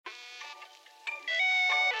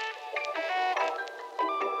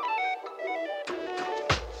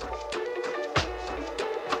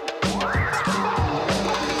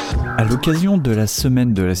À l'occasion de la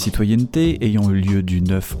semaine de la citoyenneté ayant eu lieu du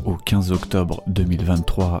 9 au 15 octobre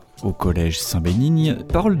 2023 au Collège Saint Bénigne,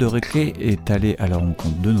 Paroles de récré est allé à la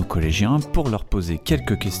rencontre de nos collégiens pour leur poser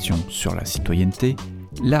quelques questions sur la citoyenneté,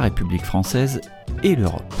 la République française et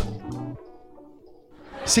l'Europe.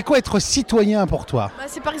 C'est quoi être citoyen pour toi ?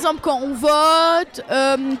 C'est par exemple quand on vote,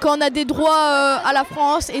 quand on a des droits à la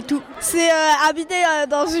France et tout. C'est habiter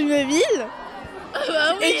dans une ville.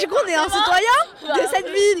 Oui, et du coup on est un citoyen de cette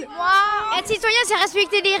ville. Être citoyen, c'est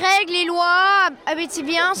respecter les règles, les lois, habiter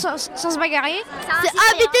bien sans se bagarrer. C'est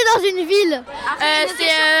habiter dans une ville.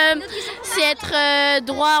 C'est être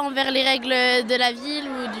droit envers les règles de la ville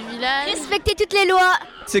ou du village. Respecter toutes les lois.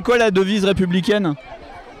 C'est quoi la devise républicaine ?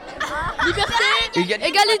 Liberté,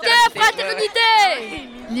 égalité, fraternité.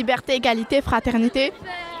 Liberté, égalité, fraternité.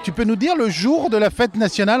 Tu peux nous dire le jour de la fête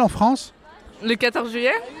nationale en France ? Le 14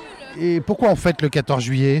 juillet. Et pourquoi on fête le 14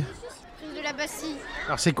 juillet ? Prise de la Bastille.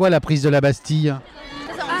 Alors c'est quoi la prise de la Bastille ?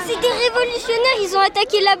 C'est des révolutionnaires, ils ont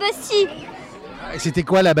attaqué la Bastille. Et c'était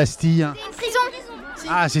quoi la Bastille ? C'est une prison.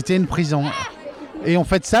 Ah, c'était une prison. Et on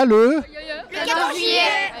fête ça le 14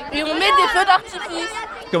 juillet. Et on met des feux d'artifice.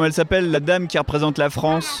 Comment elle s'appelle, la dame qui représente la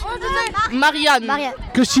France ? Marianne.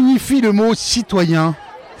 Que signifie le mot citoyen ?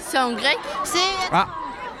 C'est en grec. Ah,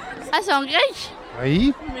 C'est en grec.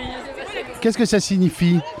 oui. Qu'est-ce que ça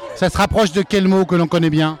signifie ? Ça se rapproche de quel mot que l'on connaît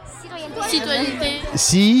bien ? Citoyenneté.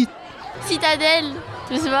 Si. Citadelle.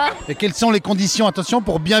 Je sais pas. Et quelles sont les conditions, attention,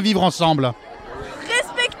 pour bien vivre ensemble ?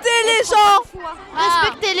 Respecter les gens.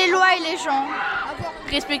 Respecter les lois et les gens.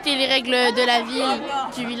 Respecter les règles de la ville,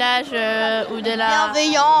 du village ou de la...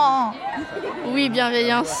 Bienveillant. Oui,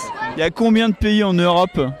 bienveillance. Il y a combien de pays en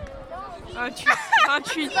Europe ?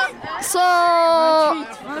 28.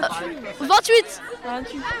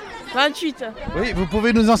 28. Oui, vous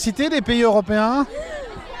pouvez nous en citer des pays européens ?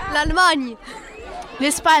 L'Allemagne.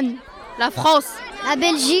 L'Espagne. La France. La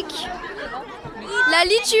Belgique. La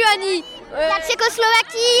Lituanie. La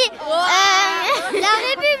Tchécoslovaquie. La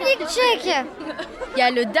République tchèque. Il y a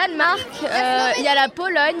le Danemark, il y a la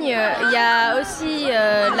Pologne, il y a aussi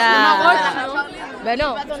la... Bah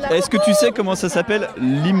non. Est-ce que tu sais comment ça s'appelle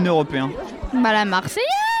l'hymne européen ? La Marseillaise.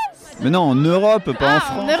 Mais non, en Europe, pas en En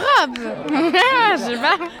France. Europe. Je sais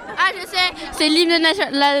pas. Je sais, c'est l'hymne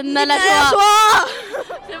national.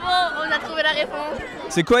 C'est bon, on a trouvé la réponse.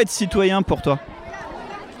 C'est quoi être citoyen pour toi ?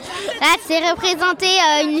 C'est représenter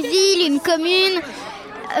une ville, une commune,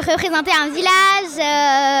 représenter un village.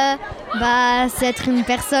 C'est être une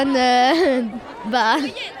personne.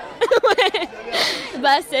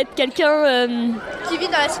 C'est être quelqu'un Qui vit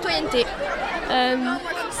dans la citoyenneté.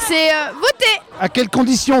 C'est voter. À quelles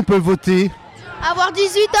conditions on peut voter ? Avoir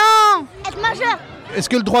 18 ans. Être majeur. Est-ce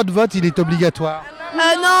que le droit de vote, il est obligatoire ? Non.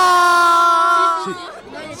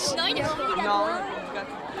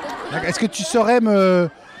 Est-ce que tu saurais me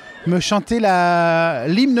chanter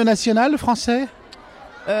l'hymne national français ?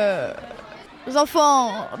 Les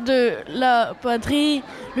enfants de la patrie,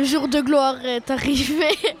 le jour de gloire est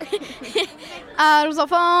arrivé. Ah, les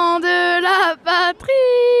enfants de la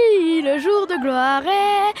patrie, le jour de gloire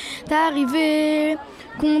est arrivé.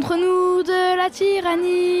 Contre nous de la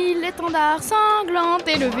tyrannie, l'étendard sanglant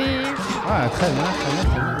élevé. Ah, très bien.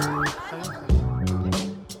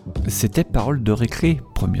 C'était Paroles de récré,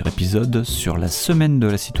 premier épisode sur la semaine de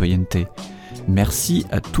la citoyenneté. Merci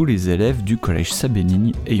à tous les élèves du Collège Saint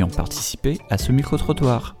Bénigne ayant participé à ce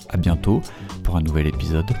micro-trottoir. À bientôt pour un nouvel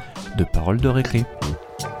épisode de Paroles de récré.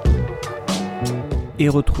 Et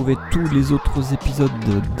retrouvez tous les autres épisodes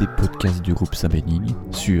des podcasts du groupe Saint Bénigne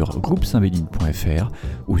sur groupesaintbénigne.fr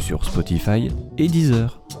ou sur Spotify et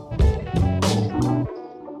Deezer.